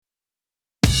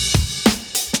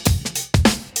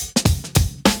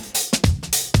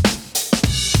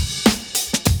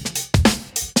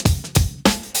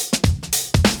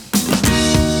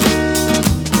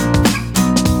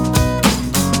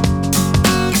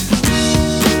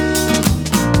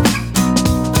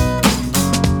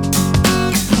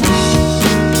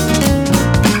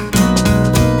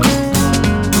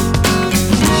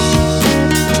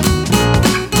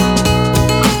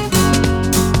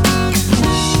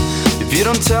You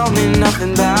don't tell me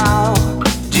nothing about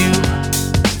you.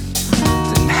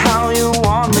 Then how you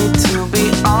want me to be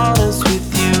honest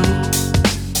with you?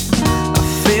 I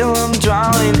feel I'm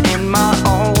drowning in my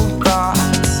own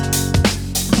thoughts.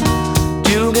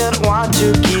 You get what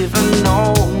you give and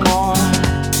no more.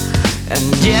 And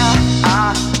yeah,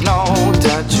 I know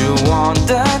that you want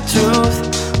the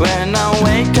truth. When I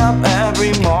wake up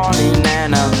every morning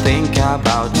and I think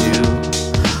about you.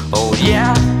 Oh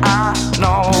yeah, I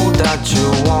know that you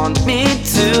want me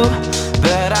to,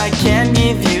 but I can't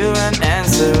give you an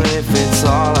answer if it's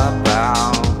all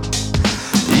about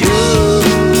you.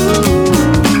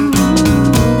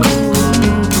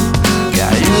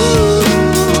 Yeah, you.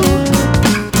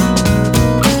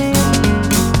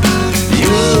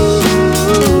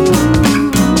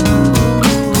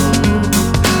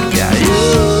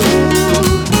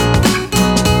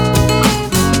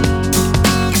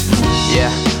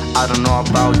 I don't know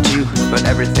about you, but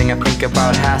everything I think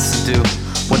about has to do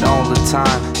with all the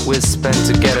time we spent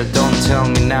together. Don't tell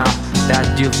me now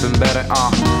that you've been better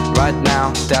off. Right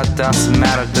now, that doesn't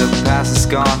matter, the past is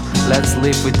gone. Let's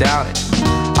live without it.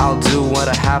 I'll do what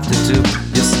I have to do.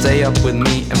 Just stay up with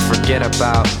me and forget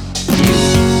about you.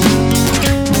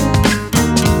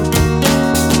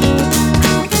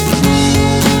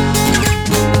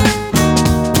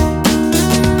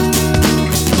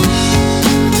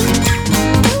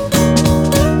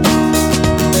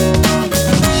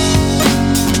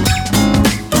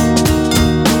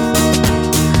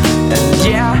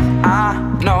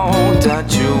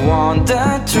 That you want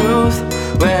the truth.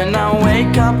 When I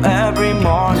wake up every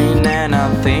morning and I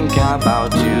think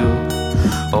about you.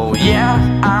 Oh yeah,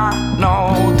 I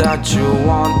know that you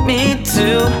want me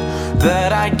to,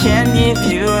 but I can't give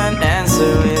you an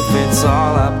answer if it's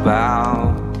all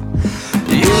about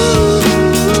you.